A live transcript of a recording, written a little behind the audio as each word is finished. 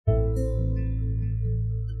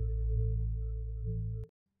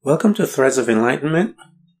Welcome to Threads of Enlightenment,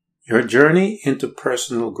 your journey into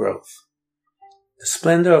personal growth. The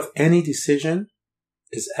splendor of any decision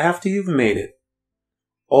is after you've made it.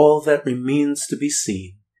 All that remains to be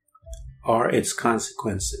seen are its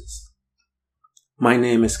consequences. My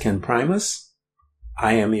name is Ken Primus.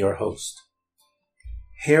 I am your host.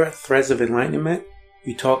 Here at Threads of Enlightenment,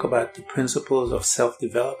 we talk about the principles of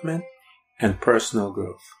self-development and personal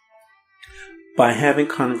growth. By having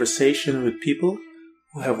conversation with people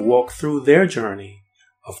who have walked through their journey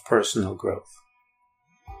of personal growth.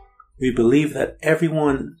 We believe that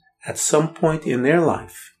everyone at some point in their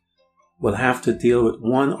life will have to deal with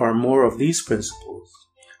one or more of these principles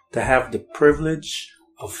to have the privilege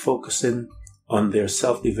of focusing on their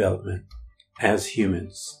self-development as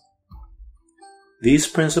humans. These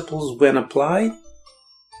principles, when applied,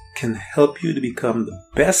 can help you to become the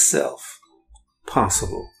best self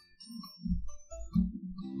possible.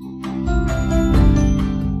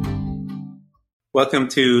 Welcome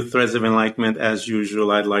to Threads of Enlightenment. As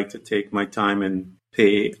usual, I'd like to take my time and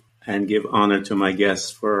pay and give honor to my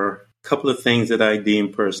guests for a couple of things that I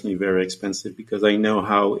deem personally very expensive because I know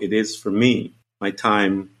how it is for me. My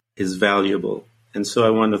time is valuable. And so I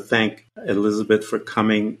want to thank Elizabeth for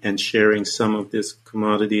coming and sharing some of this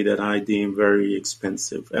commodity that I deem very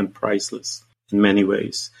expensive and priceless in many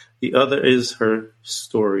ways. The other is her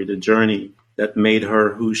story, the journey that made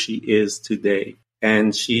her who she is today.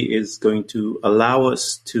 And she is going to allow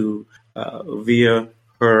us to, via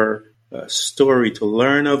her story, to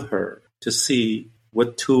learn of her, to see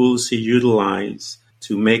what tools she utilized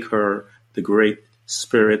to make her the great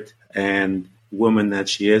spirit and woman that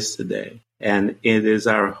she is today. And it is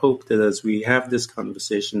our hope that as we have this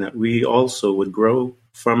conversation, that we also would grow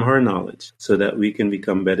from her knowledge so that we can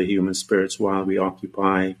become better human spirits while we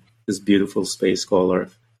occupy this beautiful space called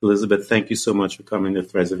Earth. Elizabeth, thank you so much for coming to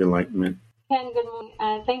Threads of Enlightenment. Ken, good morning.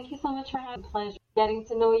 Thank you so much for having me. Pleasure getting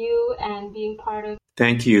to know you and being part of.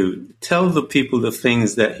 Thank you. Tell the people the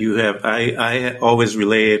things that you have. I always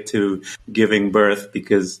relate it to giving birth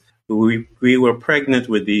because we were pregnant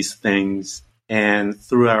with these things, and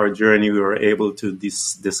through our journey we were able to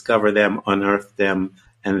discover them, unearth them,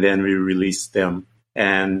 and then we released them.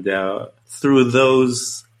 And through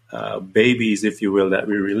those babies, if you will, that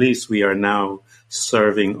we released, we are now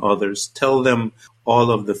serving others. Tell them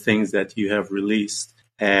all of the things that you have released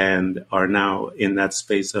and are now in that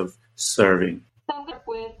space of serving. So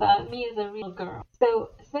with me as a real girl.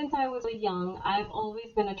 So since I was young, I've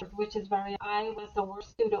always been I was the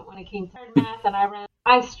worst student when it came to math, and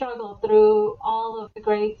I struggled through all of the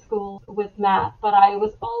grade school with math, but I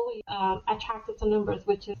was always attracted to numbers,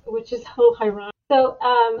 which is so ironic. So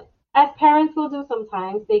as parents will do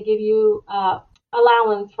sometimes, they give you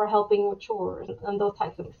allowance for helping with chores and those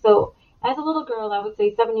types of things. So as a little girl, I would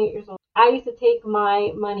say 7, 8 years old, I used to take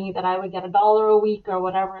my money that I would get $1 a week or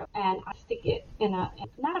whatever, and I stick it in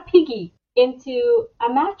not a piggy, into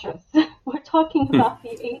a mattress. We're talking about the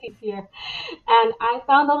 80s here. And I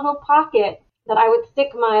found a little pocket that I would stick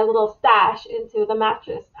my little stash into the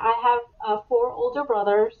mattress. I have 4 older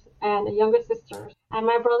brothers and a younger sister, and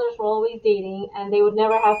my brothers were always dating, and they would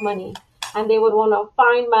never have money. And they would want to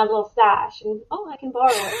find my little stash, and, I can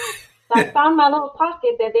borrow it. So I found my little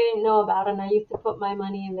pocket that they didn't know about, and I used to put my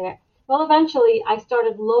money in there. Well, eventually, I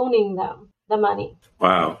started loaning them the money.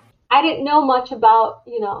 Wow. I didn't know much about,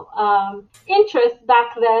 interest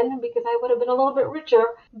back then because I would have been a little bit richer.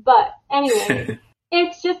 But anyway,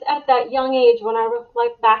 it's just at that young age when I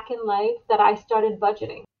reflect back in life that I started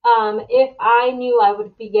budgeting. If I knew I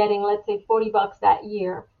would be getting, let's say, $40 that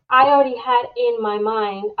year, I already had in my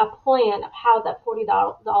mind a plan of how that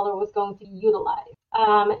 $40 was going to be utilized.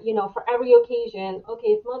 For every occasion, okay,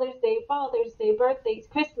 it's Mother's Day, Father's Day, birthdays,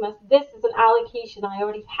 Christmas, this is an allocation I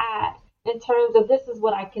already had in terms of this is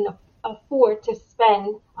what I can afford to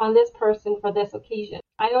spend on this person for this occasion.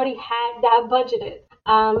 I already had that budgeted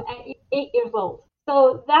at 8 years old.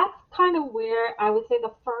 So that's kind of where I would say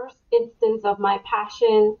the first instance of my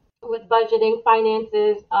passion with budgeting,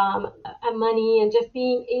 finances, and money, and just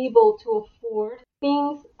being able to afford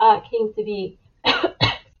things came to be.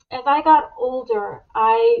 As I got older,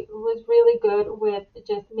 I was really good with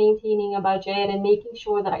just maintaining a budget and making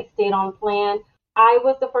sure that I stayed on plan. I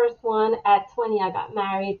was the first one at 20. I got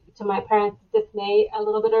married to my parents' dismay a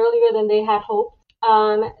little bit earlier than they had hoped.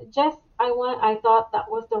 I thought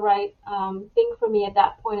that was the right thing for me at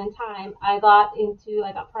that point in time. I got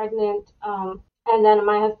pregnant, and then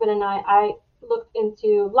my husband and I looked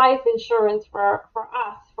into life insurance for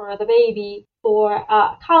us, for the baby, for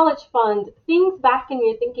college fund, things back in,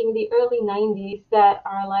 you're thinking, the early 90s that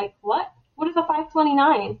are like, what? What is a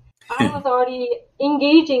 529? I was already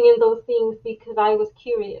engaging in those things because I was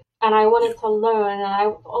curious and I wanted to learn, and I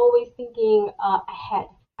was always thinking ahead.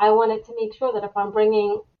 I wanted to make sure that if I'm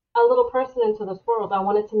bringing a little person into this world, I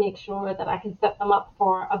wanted to make sure that I can set them up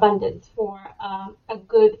for abundance, for a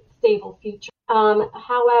good, stable future.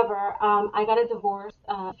 However, I got a divorce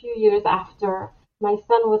a few years after my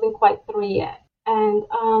son wasn't quite 3 yet, and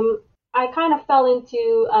I kind of fell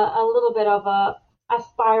into a little bit of a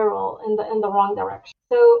spiral in the wrong direction.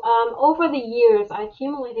 So over the years, I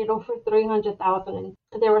accumulated over 300,000.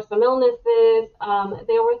 And there were some illnesses.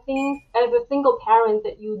 There were things as a single parent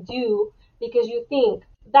that you do because you think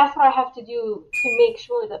that's what I have to do to make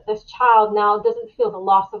sure that this child now doesn't feel the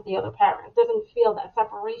loss of the other parent, doesn't feel that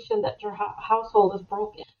separation, that your household is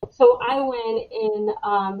broken. So I went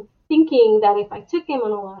in thinking that if I took him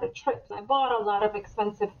on a lot of trips, I bought a lot of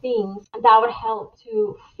expensive things, that would help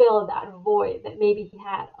to fill that void that maybe he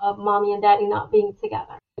had of mommy and daddy not being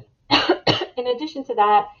together. In addition to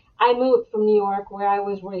that, I moved from New York, where I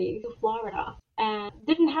was raised, to Florida, and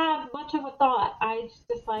didn't have much of a thought. I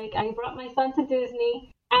brought my son to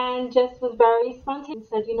Disney and just was very spontaneous.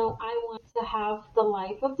 Said, I want to have the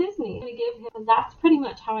life of Disney. I'm going to give him, and that's pretty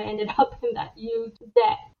much how I ended up in that huge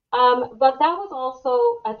debt. But that was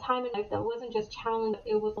also a time in life that wasn't just challenging.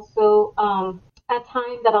 It was also a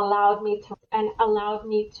time that allowed me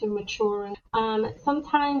to mature.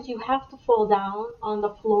 Sometimes you have to fall down on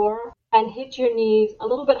the floor and hit your knees a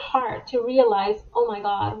little bit hard to realize, oh my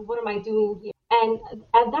God, what am I doing here? And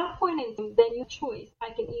at that point in time, then you choose. I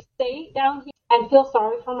can either stay down here and feel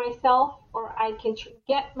sorry for myself, or I can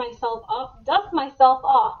get myself up, dust myself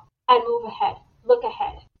off, and move ahead, look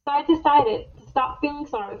ahead. So I decided to stop feeling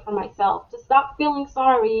sorry for myself, to stop feeling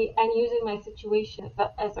sorry and using my situation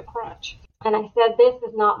as a crutch. And I said, this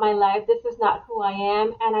is not my life. This is not who I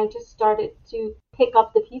am. And I just started to pick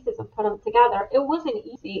up the pieces and put them together. It wasn't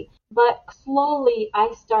easy, but slowly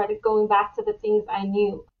I started going back to the things I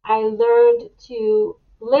knew. I learned to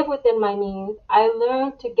live within my means. I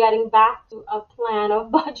learned to getting back to a plan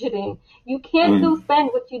of budgeting. You can't go spend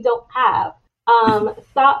what you don't have.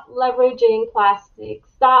 Stop leveraging plastic.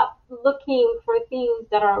 Stop looking for things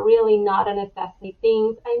that are really not a necessity.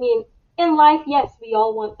 In life, yes, we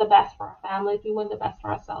all want the best for our families. We want the best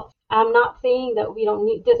for ourselves. I'm not saying that we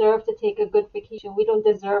don't deserve to take a good vacation. We don't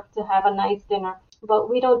deserve to have a nice dinner, but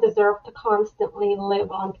we don't deserve to constantly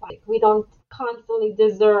live on plastic. We don't constantly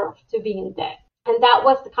deserve to be in debt. And that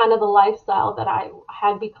was the lifestyle that I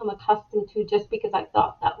had become accustomed to, just because I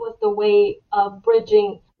thought that was the way of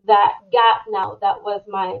bridging that gap now that was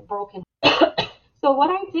my broken. So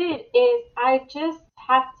what I did is I just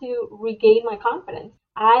had to regain my confidence.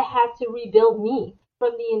 I had to rebuild me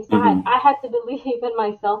from the inside. I had to believe in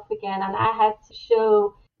myself again, and I had to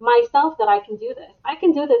show myself that I can do this. I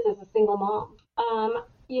can do this as a single mom.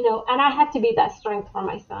 And I had to be that strength for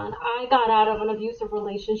my son. I got out of an abusive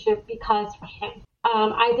relationship because for him.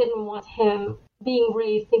 I didn't want him being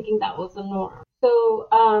raised thinking that was the norm. So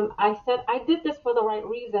I said I did this for the right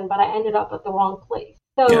reason, but I ended up at the wrong place.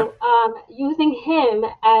 So using him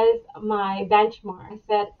as my benchmark, I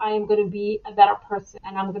said I am going to be a better person,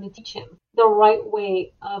 and I'm going to teach him the right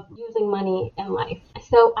way of using money in life.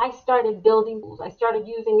 So I started building tools. I started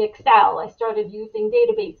using Excel. I started using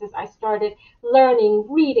databases. I started learning,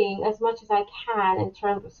 reading as much as I can in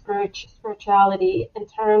terms of spirituality, in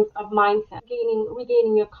terms of mindset,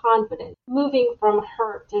 regaining your confidence, moving from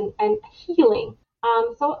hurt and healing.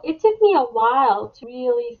 So it took me a while to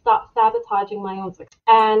really stop sabotaging my own success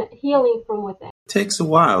and healing from within. It takes a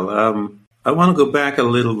while. I want to go back a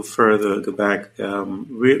little further.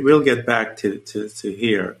 We'll get back to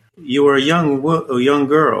here. You were a young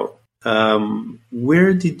girl.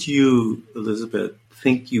 Where did you, Elizabeth,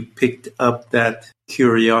 think you picked up that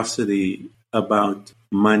curiosity about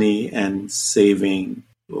money and saving?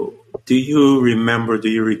 Do you remember? Do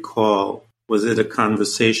you recall? Was it a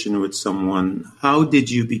conversation with someone? How did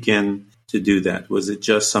you begin to do that? Was it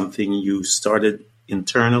just something you started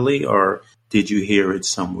internally, or did you hear it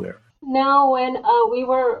somewhere? No, when we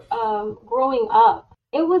were growing up,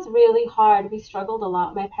 it was really hard. We struggled a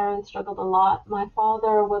lot. My parents struggled a lot. My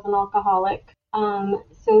father was an alcoholic.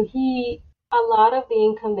 So a lot of the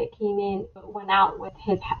income that came in went out with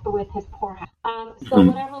his poor house. So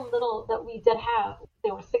whatever little that we did have,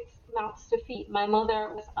 there were 6 mouths to feed. My mother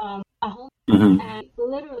was a home and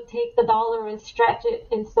literally take the dollar and stretch it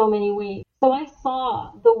in so many ways. So I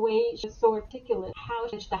saw the way she was so articulate, how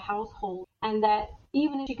she managed the household, and that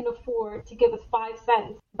even if she can afford to give us 5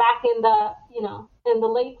 cents back in the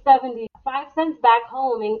late 70s, 5 cents back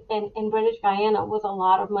home in British Guyana was a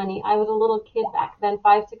lot of money. I was a little kid back then,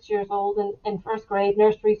 5, 6 years old in first grade,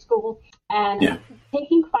 nursery school, and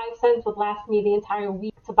taking 5 cents would last me the entire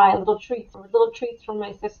week to buy little treats for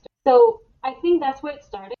my sister. So I think that's where it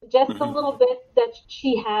started. Just the little bit that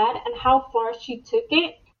she had and how far she took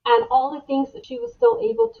it and all the things that she was still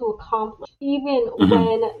able to accomplish, even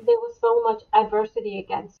when there was so much adversity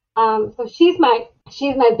against her. So she's my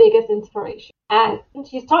biggest inspiration. And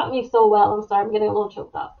she's taught me so well. I'm sorry, I'm getting a little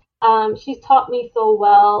choked up. She's taught me so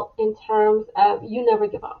well in terms of you never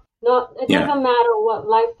give up. No, it doesn't matter what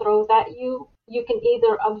life throws at you. You can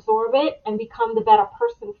either absorb it and become the better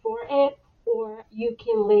person for it, or you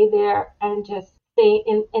can lay there and just stay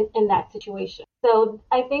in that situation. So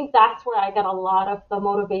I think that's where I got a lot of the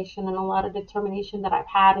motivation and a lot of determination that I've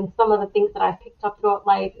had. And some of the things that I've picked up throughout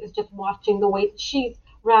life is just watching the way she's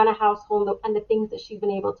ran a household and the things that she's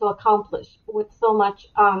been able to accomplish with so much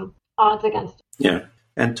odds against her. Yeah.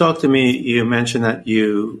 And talk to me, you mentioned that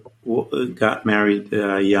you got married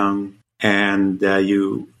young and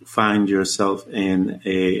you find yourself in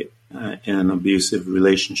an abusive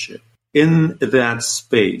relationship. In that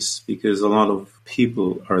space, because a lot of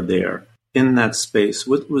people are there, in that space,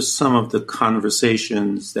 what was some of the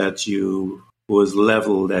conversations that was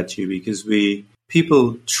leveled at you? Because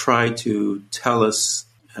people try to tell us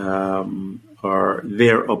or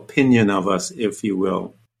their opinion of us, if you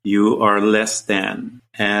will. You are less than.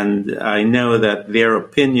 And I know that their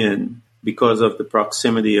opinion, because of the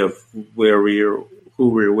proximity of who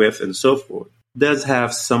we're with and so forth, does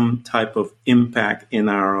have some type of impact in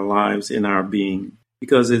our lives, in our being.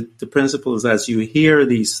 Because the principle is, as you hear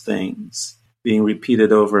these things being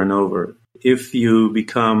repeated over and over, if you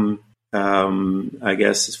become, I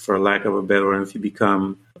guess for lack of a better word, if you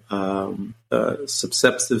become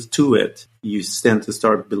susceptible to it, you tend to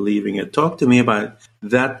start believing it. Talk to me about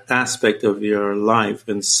that aspect of your life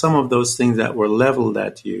and some of those things that were leveled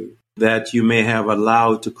at you that you may have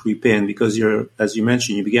allowed to creep in, because as you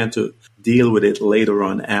mentioned, you began to deal with it later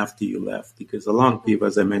on after you left, because a lot of people,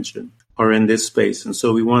 as I mentioned, are in this space. And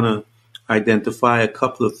so we want to identify a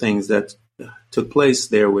couple of things that took place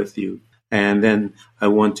there with you. And then I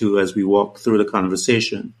want to, as we walk through the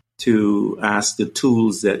conversation, to ask the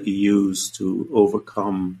tools that you use to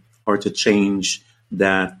overcome or to change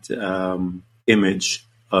that image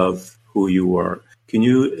of who you were. Can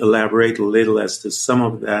you elaborate a little as to some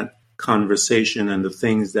of that conversation and the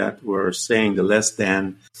things that were saying, the less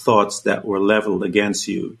than thoughts that were leveled against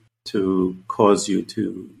you to cause you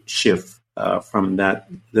to shift from that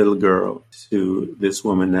little girl to this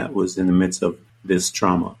woman that was in the midst of this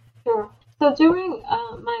trauma? Sure. So during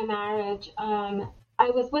my marriage, I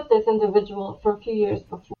was with this individual for a few years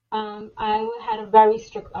before. I had a very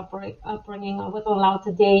strict upbringing. I wasn't allowed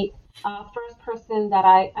to date. First person that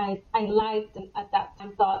I liked at that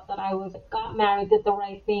time thought that I got married, did the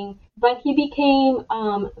right thing, but he became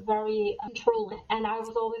very controlling, and I was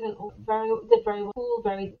always did very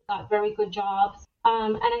well, got very good jobs,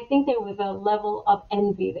 and I think there was a level of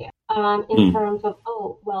envy there. In terms of,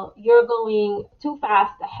 oh, well, you're going too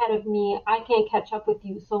fast ahead of me. I can't catch up with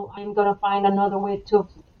you, so I'm going to find another way to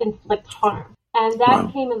inflict harm. And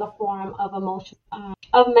that came in the form of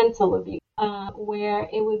of mental abuse, where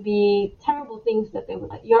it would be terrible things that they would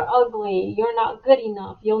like. You're ugly. You're not good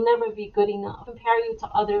enough. You'll never be good enough. Compare you to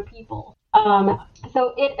other people.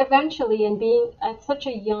 So it eventually, and being at such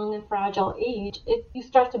a young and fragile age, you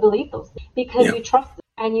start to believe those things because you trust them.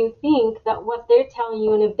 And you think that what they're telling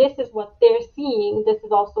you, and if this is what they're seeing, this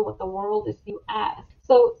is also what the world is seeing as.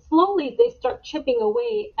 So slowly they start chipping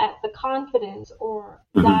away at the confidence or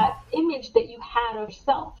that image that you had of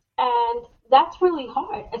yourself. And that's really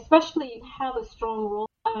hard, especially if you have a strong role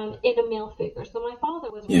in a male figure. So my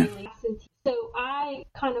father was really absentee. So I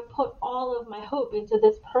kind of put all of my hope into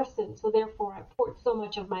this person. So therefore I poured so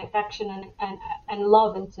much of my affection and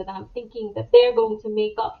love into them, thinking that they're going to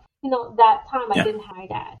make up. That time I didn't have my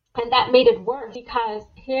dad. And that made it worse because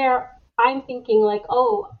here I'm thinking like,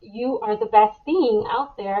 oh, you are the best thing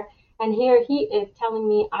out there. And here he is telling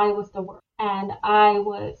me I was the worst. And I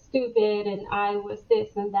was stupid and I was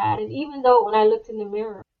this and that. And even though when I looked in the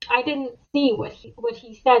mirror, I didn't see what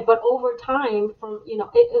he said. But over time,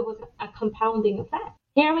 it was a compounding effect.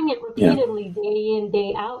 Hearing it repeatedly day in,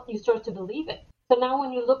 day out, you start to believe it. So now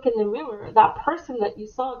when you look in the mirror, that person that you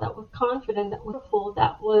saw that was confident, that was full,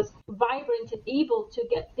 that was vibrant and able to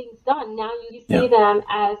get things done, now you see them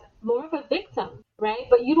as more of a victim, right?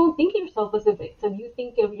 But you don't think of yourself as a victim. You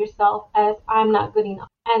think of yourself as, I'm not good enough.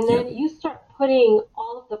 And then you start putting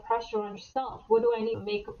all of the pressure on yourself. What do I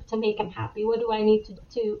need to make him happy? What do I need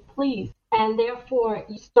to please? And therefore,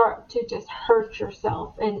 you start to just hurt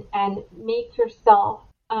yourself and make yourself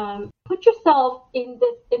put yourself in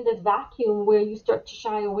this vacuum where you start to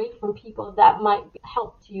shy away from people that might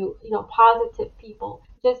help you, positive people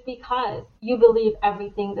just because you believe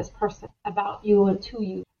everything this person about you and to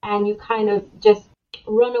you, and you kind of just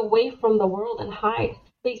run away from the world and hide,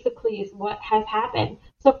 basically is what has happened.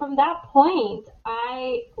 So from that point,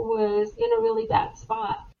 I was in a really bad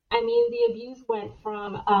spot. I mean, the abuse went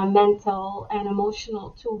from mental and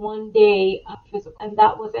emotional to one day physical, and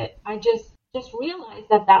that was it. I just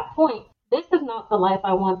realized at that point, this is not the life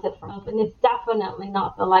I wanted for myself, and it's definitely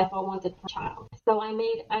not the life I wanted for a child. So I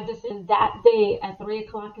made a decision that day at 3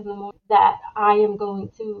 o'clock in the morning that I am going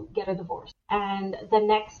to get a divorce. And the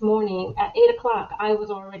next morning at 8 o'clock, I was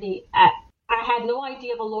already at. I had no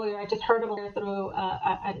idea of a lawyer. I just heard of a lawyer through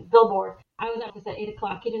a billboard. I was at 8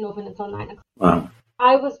 o'clock. He didn't open until 9 o'clock. Wow.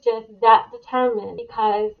 I was just that determined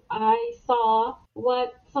because I saw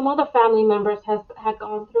what some other family members had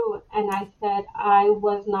gone through, and I said I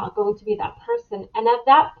was not going to be that person. And at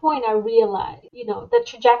that point, I realized, the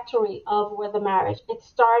trajectory of where the marriage. It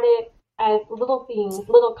started as little things,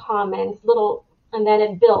 little comments, and then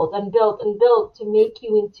it built and built and built to make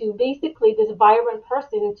you into basically this vibrant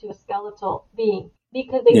person, into a skeletal being,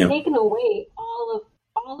 because they've taken away all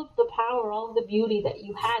of the power, all of the beauty that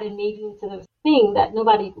you had, and made you into this thing that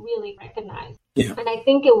nobody really recognized. Yeah. And I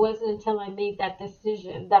think it wasn't until I made that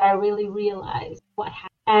decision that I really realized what happened.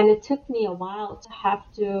 And it took me a while to have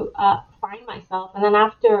to find myself. And then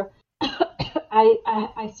after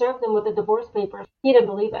I served him with the divorce papers, he didn't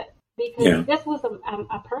believe it. Because this was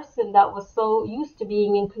a person that was so used to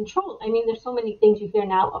being in control. I mean, there's so many things you hear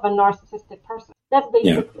now of a narcissistic person. That's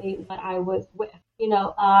basically what I was with.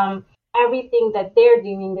 Everything that they're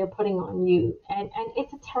doing, they're putting on you. And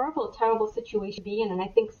it's a terrible, terrible situation to be in. And I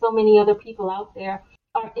think so many other people out there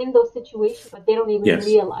are in those situations, but they don't even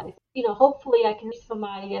realize. Hopefully I can reach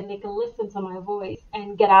somebody and they can listen to my voice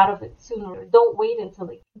and get out of it sooner. Don't wait until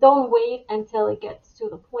it gets to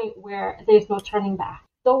the point where there's no turning back.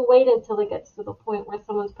 Don't wait until it gets to the point where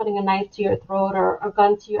someone's putting a knife to your throat or a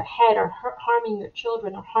gun to your head or harming your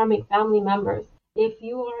children or harming family members. If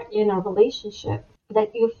you are in a relationship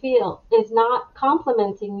that you feel is not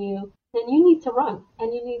complimenting you, then you need to run,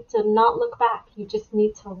 and you need to not look back. You just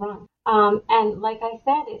need to run. And like I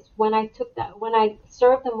said, it's when I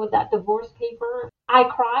served them with that divorce paper, I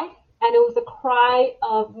cried, and it was a cry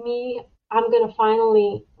of me, I'm going to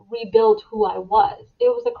finally rebuild who I was. It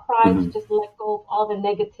was a cry to just let go of all the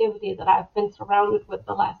negativity that I've been surrounded with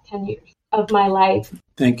the last 10 years of my life.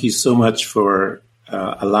 Thank you so much for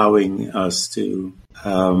allowing us to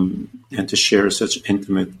and to share such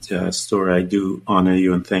intimate story. I do honor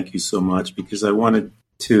you and thank you so much, because I wanted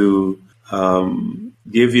to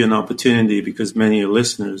give you an opportunity, because many of your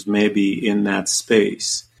listeners may be in that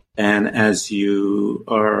space. And as you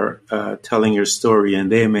are telling your story,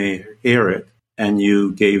 and they may hear it, and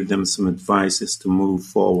you gave them some advice as to move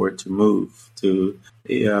forward, to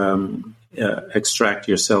extract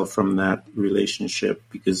yourself from that relationship,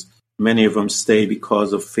 because many of them stay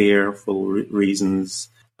because of fearful reasons.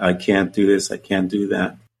 I can't do this, I can't do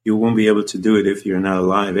that. You won't be able to do it if you're not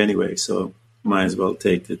alive anyway, so might as well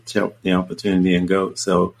take the opportunity and go.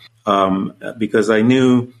 So because I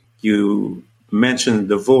knew you mentioned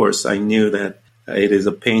divorce, I knew that it is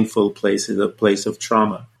a painful place, it's a place of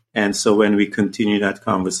trauma. And so when we continue that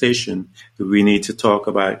conversation, we need to talk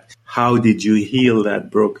about how did you heal that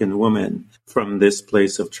broken woman from this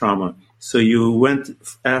place of trauma. So you went,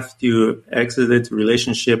 after you exited the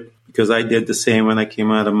relationship, because I did the same when I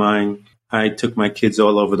came out of mine. I took my kids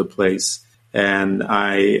all over the place, and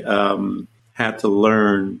I had to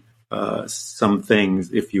learn some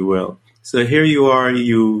things, if you will. So here you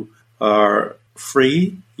are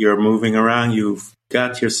free, you're moving around, you've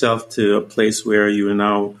got yourself to a place where you are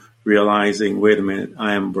now realizing, wait a minute,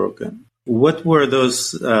 I am broken. What were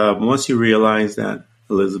those, once you realized that,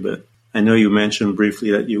 Elizabeth? I know you mentioned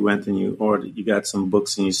briefly that you went and you got some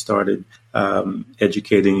books and you started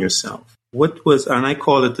educating yourself. What was, and I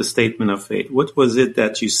call it the statement of faith, what was it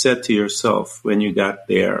that you said to yourself when you got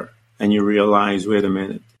there and you realized, wait a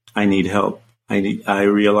minute, I need help. I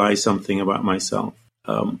realized something about myself.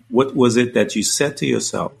 What was it that you said to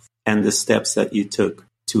yourself and the steps that you took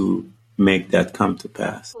to make that come to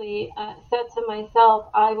pass? I said to myself,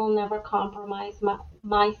 I will never compromise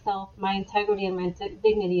myself, my integrity, and my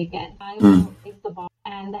dignity again. I will raise the bar.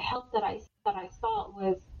 And the help that I sought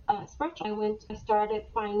was spiritual. I started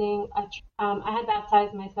finding I had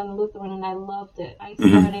baptized my son Lutheran, and I loved it. I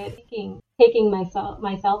started taking myself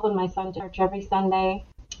and my son to church every Sunday.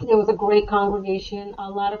 There was a great congregation, a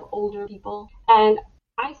lot of older people, and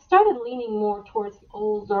I started leaning more towards the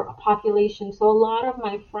older population. So a lot of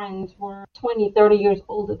my friends were 20, 30 years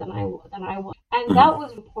older than I was. And Mm-hmm. that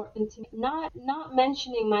was important to me. Not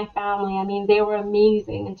mentioning my family. I mean, they were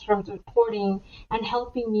amazing in terms of supporting and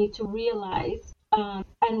helping me to realize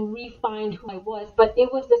and refine who I was. But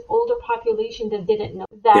it was this older population that didn't know,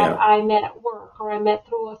 that Yeah. I met at work or I met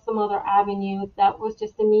through some other avenue, that was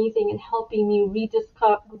just amazing in helping me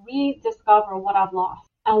rediscover what I've lost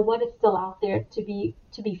and what is still out there to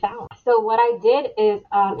be found. So what I did is,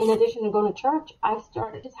 in addition to going to church, I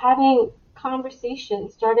started just having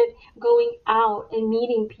conversations, started going out and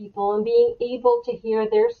meeting people and being able to hear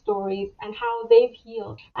their stories and how they've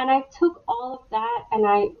healed. And I took all of that and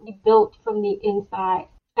I rebuilt from the inside.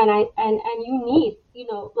 And you need,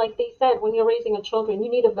 like they said, when you're raising a children, you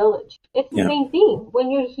need a village. It's the Yeah. same thing when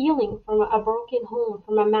you're healing from a broken home,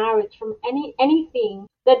 from a marriage, from anything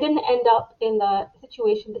that didn't end up in the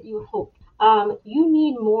situation that you hoped. You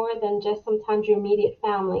need more than just sometimes your immediate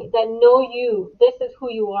family that know you. This is who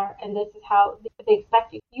you are, and this is how they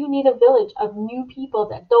expect you. You need a village of new people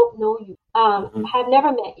that don't know you, Mm-hmm. have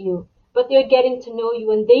never met you, but they're getting to know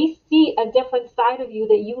you, and they see a different side of you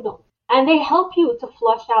that you don't, and they help you to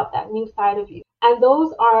flush out that new side of you. And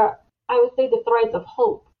those are, I would say, the threads of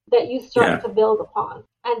hope that you start Yeah. to build upon.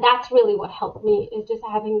 And that's really what helped me, is just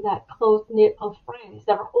having that close knit of friends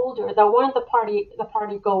that are older, that weren't the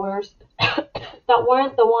party goers, that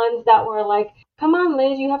weren't the ones that were like, come on,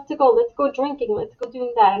 Liz, you have to go. Let's go drinking. Let's go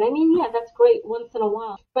doing that. And I mean, yeah, that's great once in a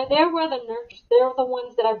while. But they were the nurturers. They're the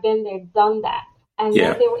ones that have been there, done that. And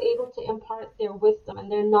then Yeah. they were able to impart their wisdom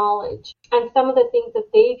and their knowledge and some of the things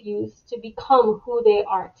that they've used to become who they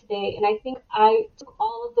are today. And I think I took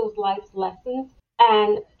all of those life lessons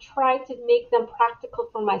and try to make them practical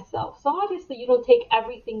for myself. So obviously you don't take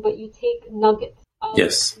everything, but you take nuggets of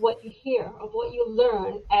Yes. what you hear, of what you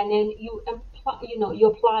learn, and then you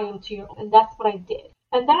apply them to your own. And that's what I did.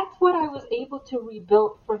 And that's what I was able to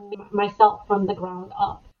rebuild for myself from the ground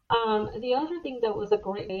up. The other thing that was a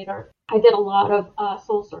great later, I did a lot of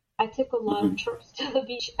soul search. I took a lot Mm-hmm. of trips to the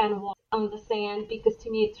beach and walked on the sand because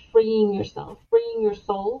to me it's freeing yourself, freeing your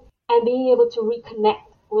soul, and being able to reconnect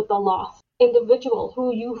with the lost individual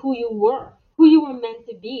who you were meant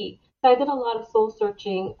to be. So I did a lot of soul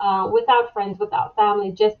searching without friends, without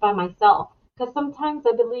family, just by myself. Because sometimes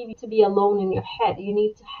I believe you to be alone in your head. You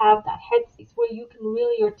need to have that headspace where you can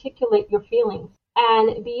really articulate your feelings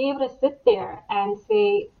and be able to sit there and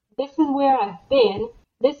say, this is where I've been,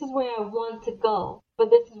 this is where I want to go, but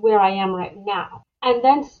this is where I am right now. And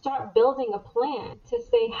then start building a plan to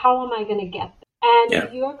say, how am I going to get there? Yeah.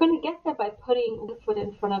 And you're going to get there by putting one foot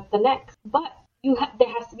in front of the next. But there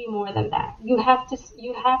has to be more than that. You have to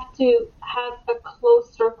have a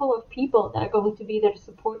close circle of people that are going to be there to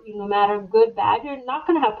support you no matter good, bad. You're not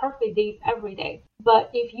going to have perfect days every day. But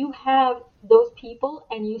if you have those people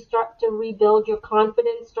and you start to rebuild your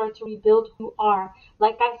confidence, start to rebuild who you are,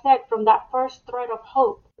 like I said, from that first thread of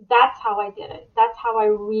hope, that's how I did it. That's how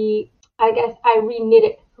I guess I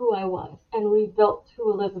reknitted who I was and rebuilt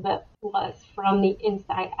who Elizabeth was from the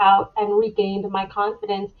inside out and regained my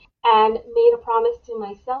confidence and made a promise to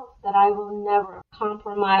myself that I will never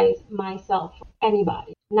compromise myself for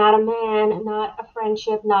anybody. Not a man, not a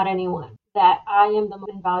friendship, not anyone. That I am the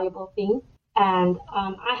most invaluable thing. And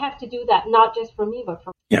I have to do that not just for me, but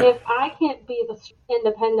for Yeah. if I can't be the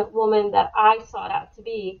independent woman that I sought out to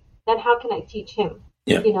be, then how can I teach him?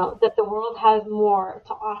 Yeah. That the world has more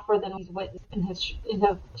to offer than he's witnessed in his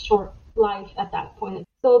short life at that point.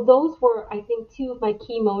 So those were, I think, two of my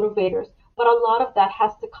key motivators. But a lot of that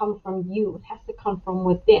has to come from you. It has to come from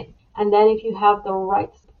within. And then if you have the right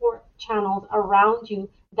support channels around you,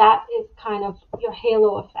 that is kind of your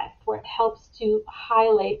halo effect, where it helps to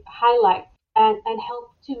highlight and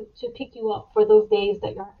help to pick you up for those days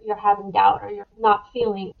that you're having doubt or you're not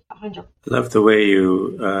feeling 100%. I love the way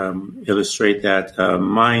you illustrate that.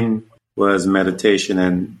 Mine was meditation,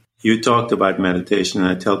 and you talked about meditation, and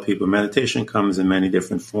I tell people meditation comes in many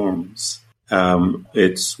different forms.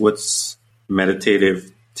 It's what's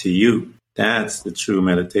meditative to you. That's the true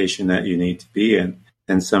meditation that you need to be in.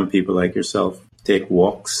 And some people like yourself take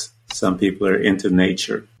walks. Some people are into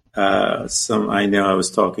nature. I know I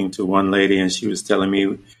was talking to one lady and she was telling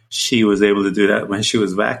me she was able to do that when she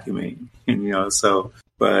was vacuuming,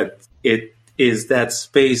 but it is that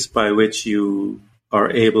space by which you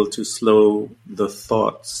are able to slow the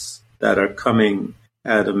thoughts that are coming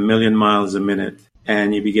at 1,000,000 miles a minute,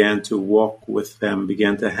 and you began to walk with them,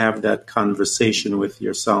 began to have that conversation with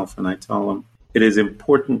yourself. And I tell them, it is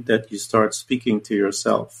important that you start speaking to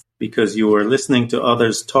yourself because you are listening to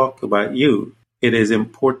others talk about you. It is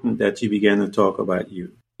important that you begin to talk about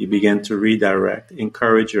you. You begin to redirect,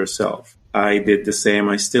 encourage yourself. I did the same.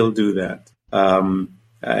 I still do that.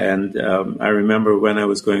 I remember when I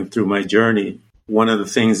was going through my journey, one of the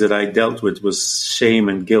things that I dealt with was shame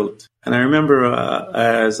and guilt. And I remember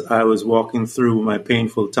as I was walking through my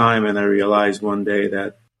painful time, and I realized one day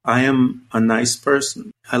that I am a nice person.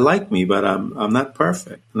 I like me, but I'm not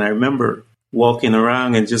perfect. And I remember walking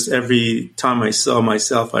around, and just every time I saw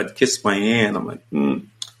myself, I'd kiss my hand. I'm like,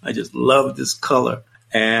 I just love this color.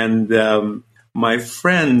 And my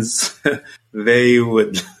friends, they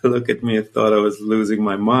would look at me and thought I was losing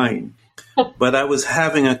my mind. But I was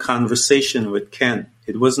having a conversation with Ken.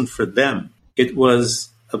 It wasn't for them. It was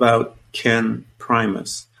about Ken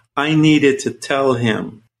Primus. I needed to tell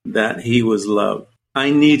him that he was loved. I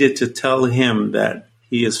needed to tell him that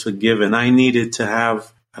he is forgiven. I needed to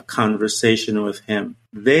have a conversation with him.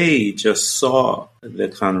 They just saw the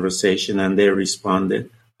conversation and they responded.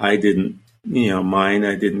 I didn't, mind.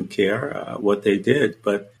 I didn't care what they did,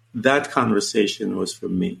 but that conversation was for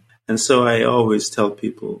me. And so I always tell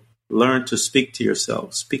people, learn to speak to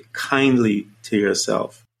yourself. Speak kindly to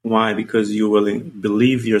yourself. Why? Because you will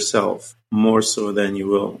believe yourself more so than you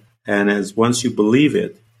will. And as once you believe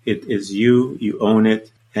it, it is you own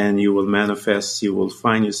it, and you will manifest. You will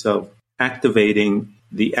find yourself activating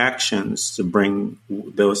the actions to bring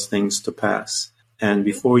those things to pass. And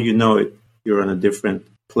before you know it, you're in a different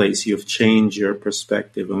place. You've changed your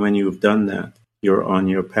perspective. And when you've done that, you're on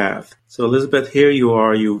your path. So Elizabeth, here you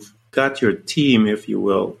are. You've got your team, if you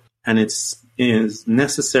will. And it is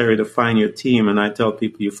necessary to find your team. And I tell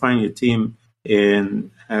people, you find your team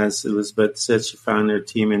in, as Elizabeth said, she found her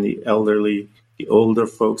team in the elderly, the older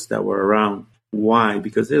folks that were around. Why?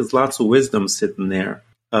 Because there's lots of wisdom sitting there.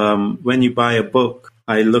 When you buy a book,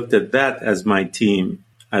 I looked at that as my team.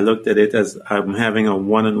 I looked at it as I'm having a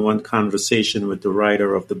one-on-one conversation with the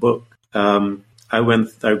writer of the book. I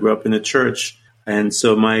grew up in a church. And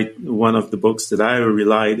so one of the books that I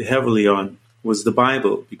relied heavily on was the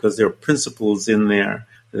Bible, because there are principles in there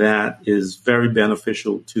that is very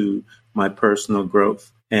beneficial to my personal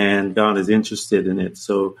growth. And God is interested in it.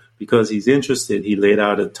 So because he's interested, he laid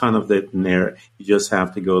out a ton of it in there. You just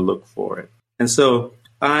have to go look for it. And so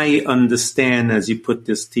I understand as you put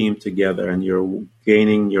this team together and you're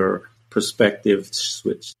gaining your perspective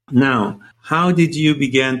switch. Now, how did you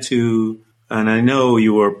begin to, and I know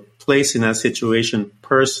you were placed in that situation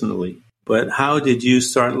personally, but how did you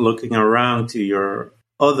start looking around to your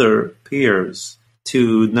other peers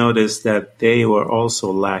to notice that they were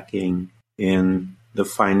also lacking in the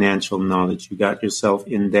financial knowledge? You got yourself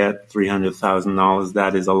in debt, $300,000.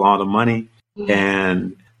 That is a lot of money. Mm-hmm.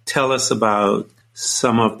 And tell us about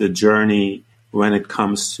some of the journey when it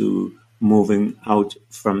comes to moving out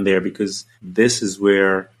from there, because this is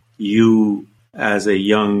where you, as a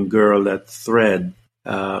young girl, that thread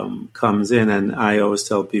comes in. And I always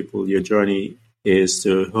tell people your journey is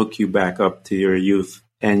to hook you back up to your youth,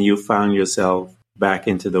 and you found yourself back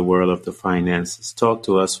into the world of the finances. Talk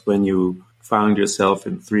to us when you found yourself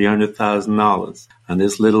in $300,000 and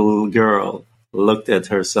this little girl looked at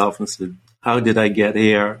herself and said, how did I get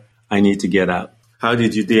here? I need to get out. How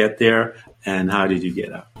did you get there, and how did you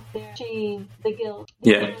get out? Shame, the guilt.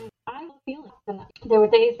 Yeah. And I was feeling it. There were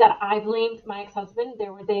days that I blamed my ex-husband.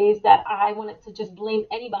 There were days that I wanted to just blame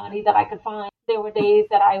anybody that I could find. There were days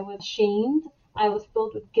that I was shamed. I was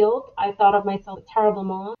filled with guilt. I thought of myself as a terrible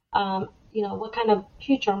mom. What kind of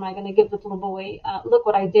future am I going to give this little boy? Look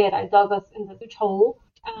what I did. I dug us in the huge hole.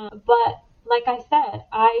 But like I said,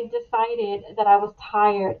 I decided that I was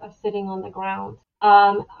tired of sitting on the ground.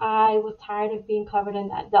 I was tired of being covered in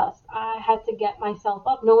that dust. I had to get myself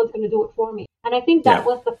up. No one's going to do it for me. And I think that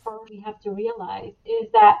was the first we have to realize,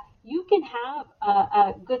 is that you can have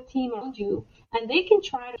a good team around you and they can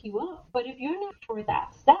try to keep you up. But if you're not for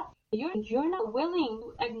that step, you're not willing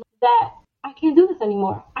to acknowledge that I can't do this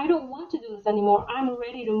anymore. I don't want to do this anymore. I'm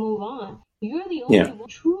ready to move on. You're the only one who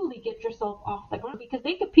truly get yourself off the ground, because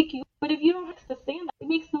they could pick you up. But if you don't have to stand up, it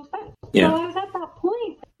makes no sense. Yeah. So I was at that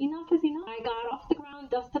point. Enough is enough. I got off the ground,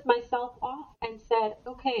 dusted myself off, and said,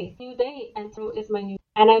 okay, new day, and so is my new.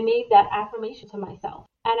 And I made that affirmation to myself.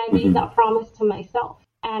 And I made that promise to myself.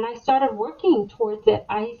 And I started working towards it.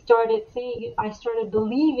 I started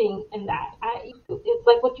believing in that. It's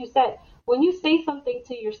like what you said. When you say something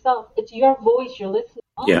to yourself, it's your voice you're listening.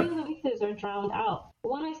 All the other voices are drowned out.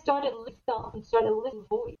 When I started listening to the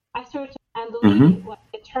voice, I started to believe what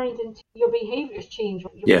it turns into. Your behaviors change.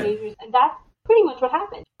 Behaviors, and that's pretty much what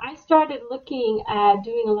happened. I started started looking at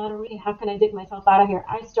doing a lot of reading. How can I dig myself out of here?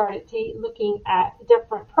 I started looking at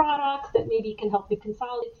different products that maybe can help me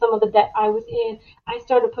consolidate some of the debt I was in. I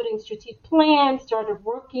started putting strategic plans, started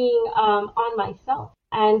working on myself,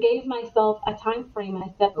 and gave myself a time frame. And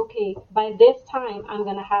I said, okay, by this time, I'm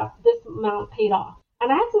going to have this amount paid off.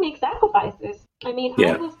 And I had to make sacrifices. I mean,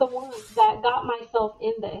 I was the one that got myself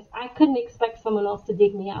in this. I couldn't expect someone else to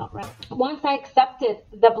dig me out, right? Once I accepted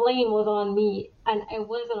the blame was on me and it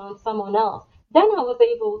wasn't on someone else, then I was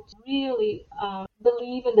able to really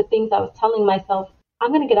believe in the things I was telling myself. I'm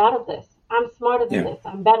going to get out of this. I'm smarter than this.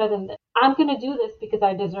 I'm better than this. I'm going to do this because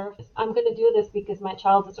I deserve this. I'm going to do this because my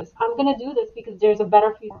child deserves this. I'm going to do this because there's a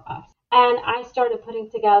better future for us. And I started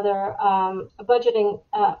putting together budgeting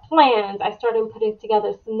plans. I started putting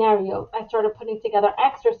together scenarios. I started putting together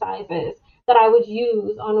exercises that I would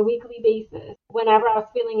use on a weekly basis whenever I was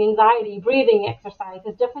feeling anxiety, breathing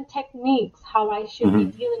exercises, different techniques, how I should be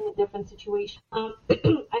dealing with different situations.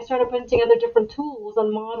 I started putting together different tools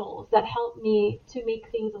and models that helped me to make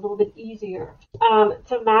things a little bit easier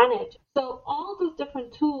to manage. So all those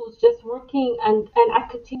different tools just working, and I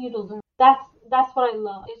continue to learn. That's what I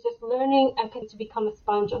love. It's just learning and to become a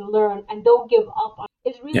sponge and learn and don't give up on it.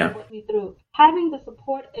 It's really what me through. Having the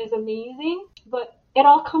support is amazing, but it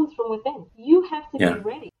all comes from within. You have to be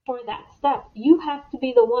ready for that step. You have to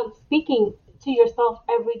be the one speaking to yourself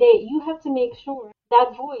every day. You have to make sure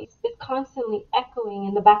that voice is constantly echoing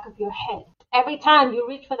in the back of your head. Every time you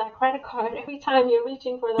reach for that credit card, every time you're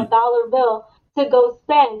reaching for the dollar bill to go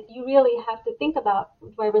spend, you really have to think about,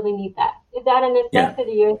 do I really need that? Is that a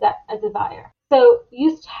necessity or is that a desire? So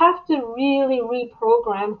you have to really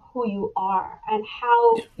reprogram who you are and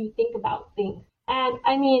how you think about things. And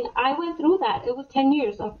I mean, I went through that. It was 10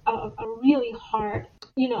 years of a really hard,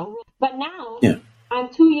 but now I'm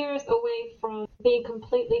 2 years away from being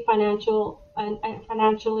completely financially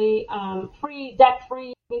free, debt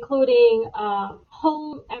free, including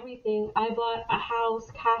home, everything. I bought a house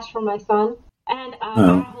cash for my son. And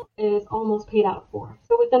that house is almost paid out for.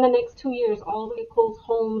 So within the next 2 years, all the vehicles,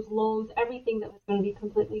 homes, loans, everything that was going to be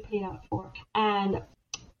completely paid out for. And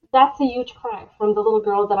that's a huge cry from the little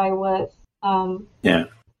girl that I was.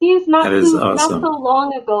 Seems not so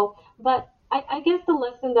long ago, but I guess the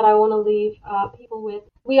lesson that I want to leave people with,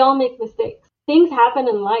 we all make mistakes. Things happen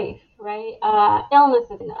in life, right?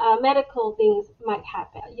 Illnesses, medical things might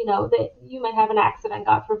happen. That you might have an accident,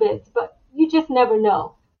 God forbid, but you just never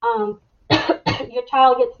know. Your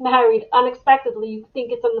child gets married unexpectedly. You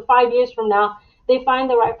think it's in 5 years from now. They find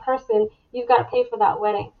the right person. You've got to pay for that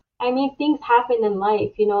wedding. I mean, things happen in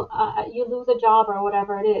life. You lose a job or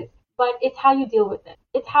whatever it is. But it's how you deal with it.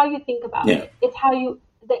 It's how you think about it. It's how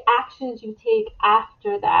the actions you take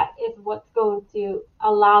after that is what's going to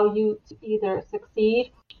allow you to either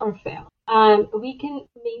succeed or fail. We can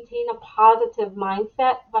maintain a positive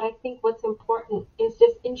mindset, but I think what's important is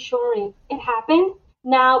just ensuring it happened.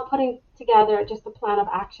 Now putting together just a plan of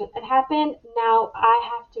action. It happened. Now I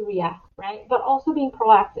have to react, right? But also being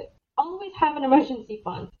proactive. Always have an emergency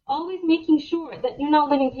fund. Always making sure that you're not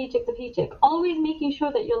living paycheck to paycheck. Always making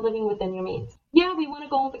sure that you're living within your means. Yeah, we want to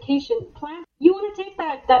go on vacation. Plan. You want to take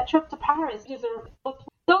that trip to Paris.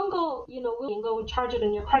 Don't go, go and charge it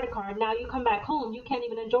on your credit card. Now you come back home. You can't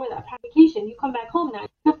even enjoy that vacation. You come back home now,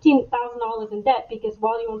 $15,000 in debt because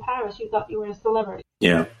while you were in Paris, you thought you were a celebrity.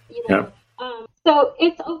 Yeah. So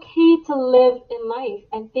it's okay to live in life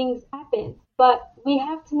and things happen, but we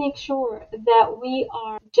have to make sure that we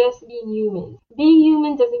are just being human. Being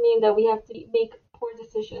human doesn't mean that we have to make poor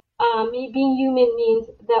decisions. Being human means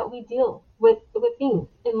that we deal with things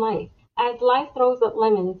in life. As life throws up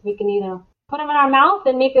lemons, we can either put them in our mouth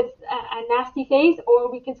and make a nasty face,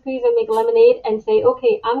 or we can squeeze and make lemonade and say,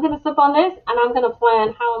 okay, I'm going to sip on this and I'm going to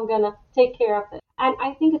plan how I'm going to take care of it. And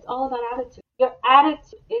I think it's all about attitude. Your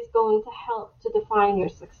attitude is going to help to define your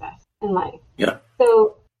success in life. Yeah.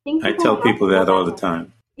 So I tell people that all the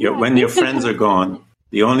time. When your friends are gone,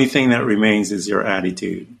 the only thing that remains is your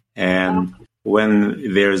attitude. And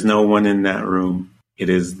when there's no one in that room, it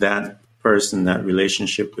is that person, that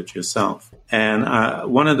relationship with yourself. And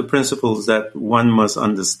one of the principles that one must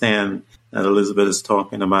understand that Elizabeth is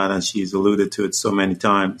talking about, and she's alluded to it so many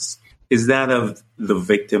times, is that of the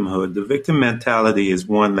victimhood. The victim mentality is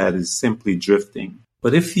one that is simply drifting.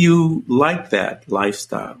 But if you like that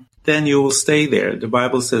lifestyle, then you will stay there. The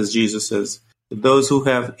Bible says, Jesus says, those who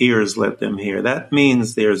have ears, let them hear. That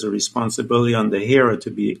means there's a responsibility on the hearer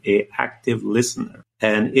to be an active listener.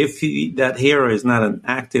 And if that hearer is not an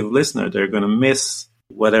active listener, they're going to miss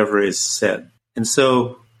whatever is said. And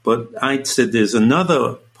so, but I said there's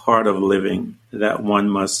another part of living that one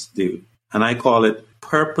must do. And I call it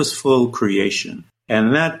purposeful creation.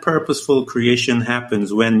 And that purposeful creation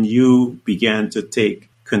happens when you begin to take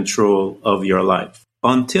control of your life.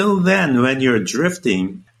 Until then, when you're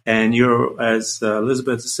drifting and you're, as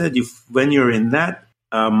Elizabeth said, when you're in that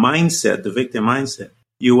mindset, the victim mindset,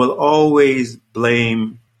 you will always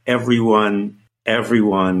blame everyone,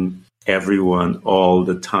 everyone all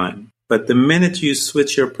the time. But the minute you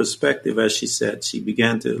switch your perspective, as she said, she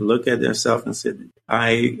began to look at herself and said,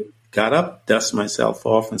 I got up, dust myself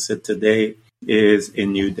off, and said, today is a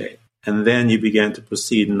new day. And then you began to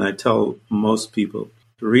proceed. And I tell most people,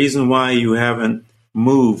 the reason why you haven't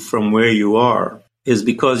moved from where you are is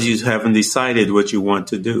because you haven't decided what you want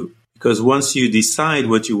to do. Because once you decide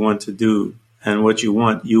what you want to do and what you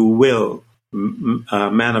want, you will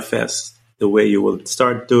manifest the way you will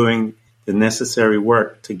start doing the necessary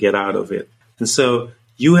work to get out of it. And so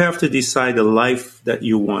you have to decide the life that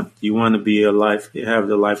you want. Do you want to be have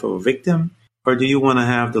the life of a victim, or do you want to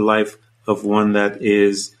have the life of one that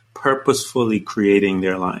is purposefully creating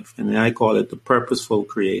their life? And I call it the purposeful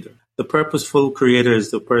creator. The purposeful creator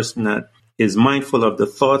is the person that is mindful of the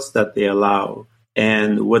thoughts that they allow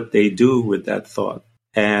and what they do with that thought.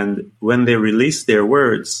 And when they release their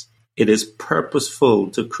words, it is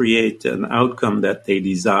purposeful to create an outcome that they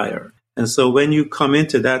desire. And so when you come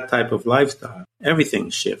into that type of lifestyle, everything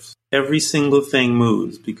shifts. Every single thing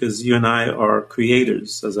moves, because you and I are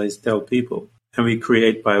creators, as I tell people. And we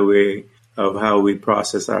create by way of how we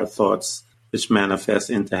process our thoughts, which manifest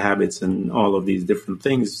into habits and all of these different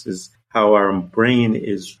things, is how our brain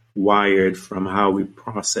is wired from how we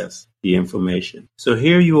process the information. So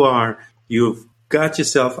here you are, you've got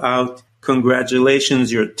yourself out.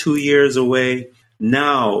 Congratulations, you're 2 years away.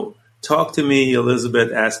 Now, talk to me,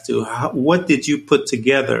 Elizabeth, as to what did you put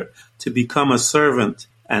together to become a servant,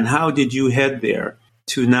 and how did you head there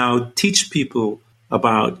to now teach people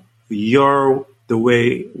about the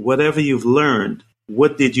way, whatever you've learned,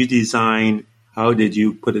 what did you design, how did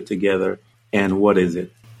you put it together, and what is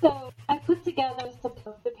it? So I put together some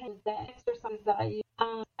of the exercises that I use,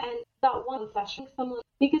 and that one session,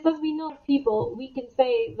 because as we know people, we can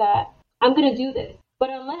say that I'm going to do this. But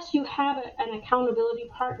unless you have an accountability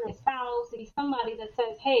partner, a spouse, somebody that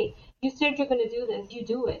says, hey, you said you're going to do this, you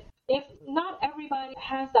do it. If not everybody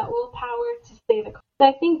has that willpower to stay the course. So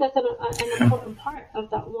I think that's an important part of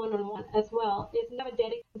that one-on-one as well, is never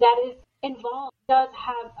dedicated, that is involved, does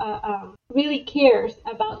have, really cares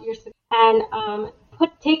about your success. And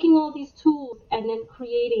taking all these tools and then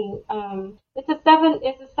creating, it's a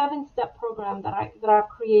 7-step program that I've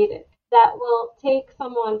created that will take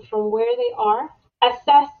someone from where they are,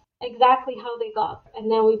 assess exactly how they got,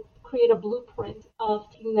 and then we create a blueprint of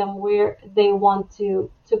taking them where they want to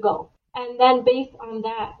go. And then based on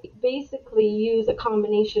that, basically use a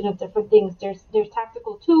combination of different things. There's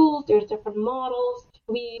tactical tools, there's different models,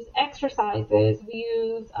 we use exercises, we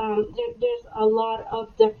use, there's a lot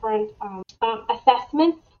of different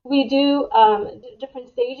assessments. We do different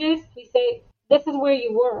stages. We say, this is where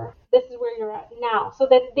you were, this is where you're at now, so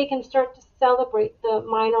that they can start to celebrate the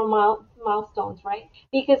minor milestones, right?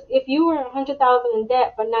 Because if you were 100,000 in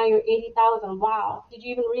debt, but now you're 80,000, wow, did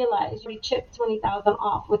you even realize you chipped 20,000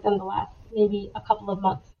 off within the last maybe a couple of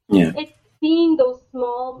months? Yeah. It's seeing those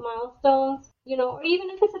small milestones, or even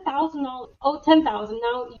if it's $1,000, 10,000,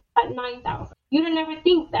 now at 9,000. You don't ever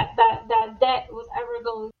think that debt was ever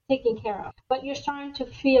going taken care of, but you're starting to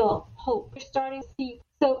feel hope. You're starting to see.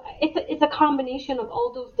 So it's a combination of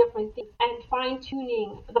all those different things and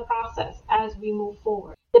fine-tuning the process as we move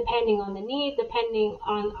forward, depending on the need, depending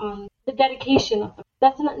on the dedication of them.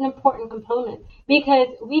 That's an important component, because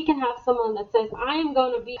we can have someone that says, I am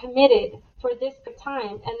going to be committed for this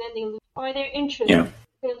time, and then they lose, or their interest. Yeah.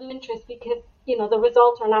 They lose interest because, the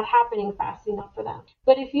results are not happening fast enough for them.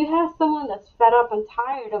 But if you have someone that's fed up and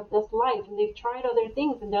tired of this life, and they've tried other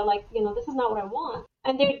things, and they're like, this is not what I want,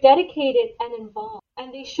 and they're dedicated and involved,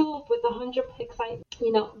 and they show up with 100% excitement,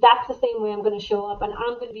 that's the same way I'm going to show up, and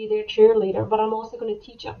I'm going to be their cheerleader, but I'm also going to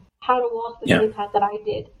teach them how to walk the same path that I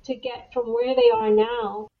did to get from where they are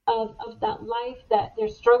now of that life that they're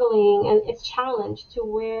struggling and it's challenged, to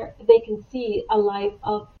where they can see a life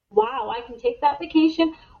of, wow, I can take that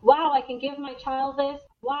vacation. Wow, I can give my child this.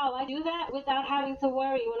 Wow, I do that without having to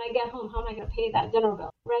worry when I get home, how am I going to pay that dinner bill,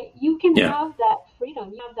 right? You can have that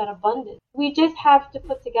freedom. You have that abundance. We just have to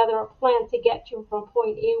put together a plan to get you from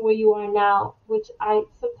point A where you are now, which I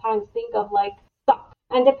sometimes think of like stuck.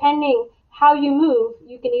 And depending how you move,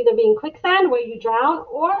 you can either be in quicksand where you drown,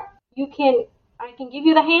 or I can give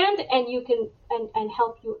you the hand and you can and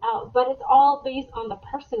help you out. But it's all based on the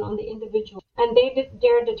person, on the individual, and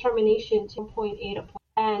their determination to point A to point.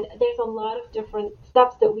 And there's a lot of different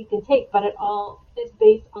steps that we can take, but it all is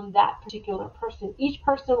based on that particular person. Each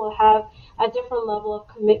person will have a different level of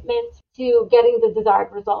commitment to getting the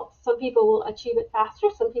desired results. Some people will achieve it faster,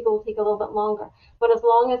 some people will take a little bit longer. But as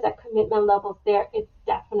long as that commitment level is there, it's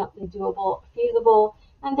definitely doable, feasible,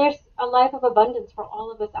 and there's a life of abundance for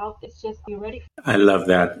all of us out there. It's just, be ready. I love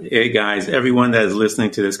that. Hey, guys, everyone that is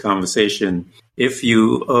listening to this conversation, if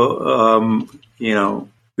you,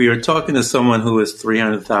 we are talking to someone who is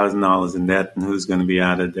 $300,000 in debt and who's going to be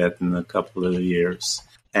out of debt in a couple of years.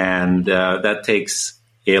 And that takes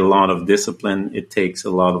a lot of discipline. It takes a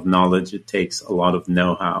lot of knowledge. It takes a lot of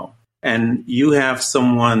know-how. And you have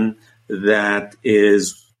someone that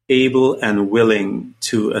is able and willing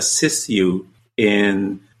to assist you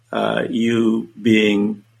in you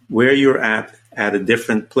being where you're at a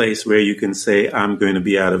different place where you can say, I'm going to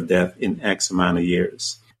be out of debt in X amount of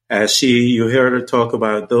years. You heard her talk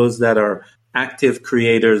about those that are active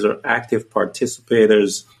creators or active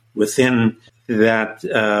participators within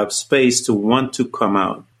that space to want to come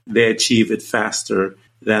out. They achieve it faster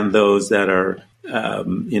than those that are,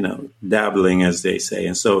 dabbling, as they say.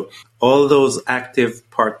 And so all those active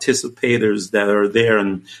participators that are there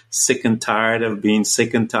and sick and tired of being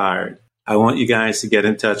sick and tired, I want you guys to get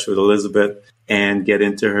in touch with Elizabeth and get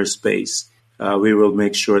into her space. We will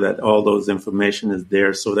make sure that all those information is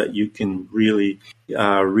there so that you can really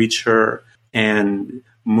reach her and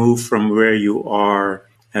move from where you are.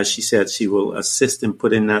 As she said, she will assist in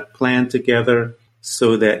putting that plan together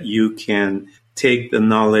so that you can take the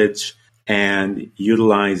knowledge and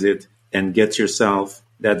utilize it and get yourself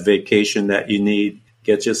that vacation that you need,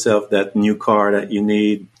 get yourself that new car that you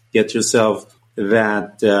need, get yourself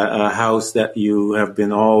that house that you have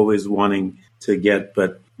been always wanting to get,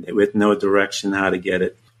 but with no direction how to get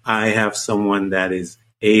it. I have someone that is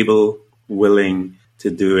able, willing to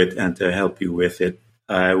do it and to help you with it.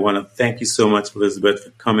 I want to thank you so much, Elizabeth,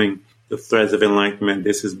 for coming to Threads of Enlightenment.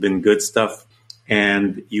 This has been good stuff.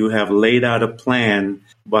 And you have laid out a plan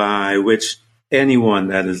by which anyone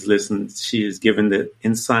that is listening, she is given the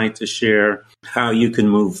insight to share how you can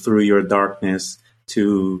move through your darkness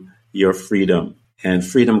to your freedom. And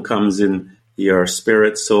freedom comes in your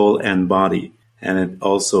spirit, soul, and body. And it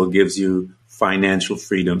also gives you financial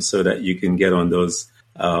freedom so that you can get on those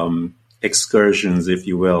excursions, if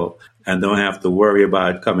you will, and don't have to worry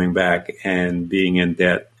about coming back and being in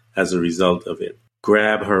debt as a result of it.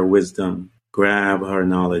 Grab her wisdom, grab her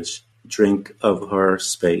knowledge, drink of her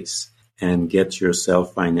space, and get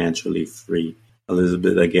yourself financially free.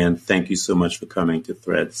 Elizabeth, again, thank you so much for coming to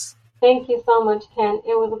Threads. Thank you so much, Ken.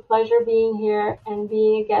 It was a pleasure being here and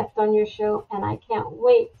being a guest on your show, and I can't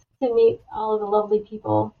wait to meet all of the lovely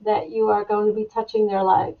people that you are going to be touching their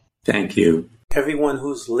lives. Thank you. Everyone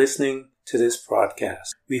who's listening to this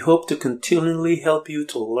broadcast, we hope to continually help you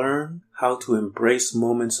to learn how to embrace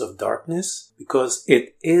moments of darkness, because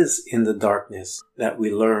it is in the darkness that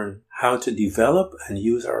we learn how to develop and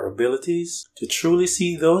use our abilities to truly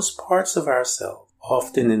see those parts of ourselves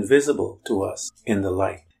often invisible to us in the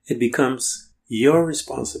light. It becomes your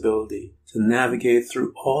responsibility to navigate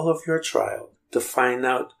through all of your trials to find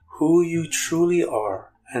out who you truly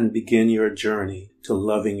are and begin your journey to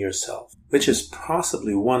loving yourself, which is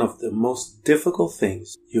possibly one of the most difficult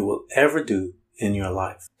things you will ever do in your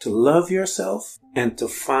life. To love yourself and to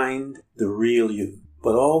find the real you.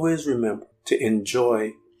 But always remember to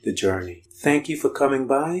enjoy the journey. Thank you for coming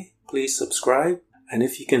by. Please subscribe. And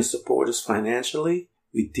if you can support us financially,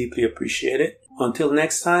 we deeply appreciate it. Until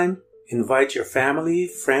next time, invite your family,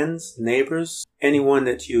 friends, neighbors, anyone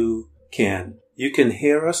that you can. You can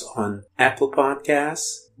hear us on Apple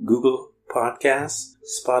Podcasts, Google Podcasts,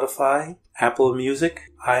 Spotify, Apple Music,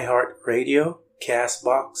 iHeartRadio,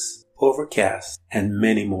 Castbox, Overcast, and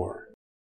many more.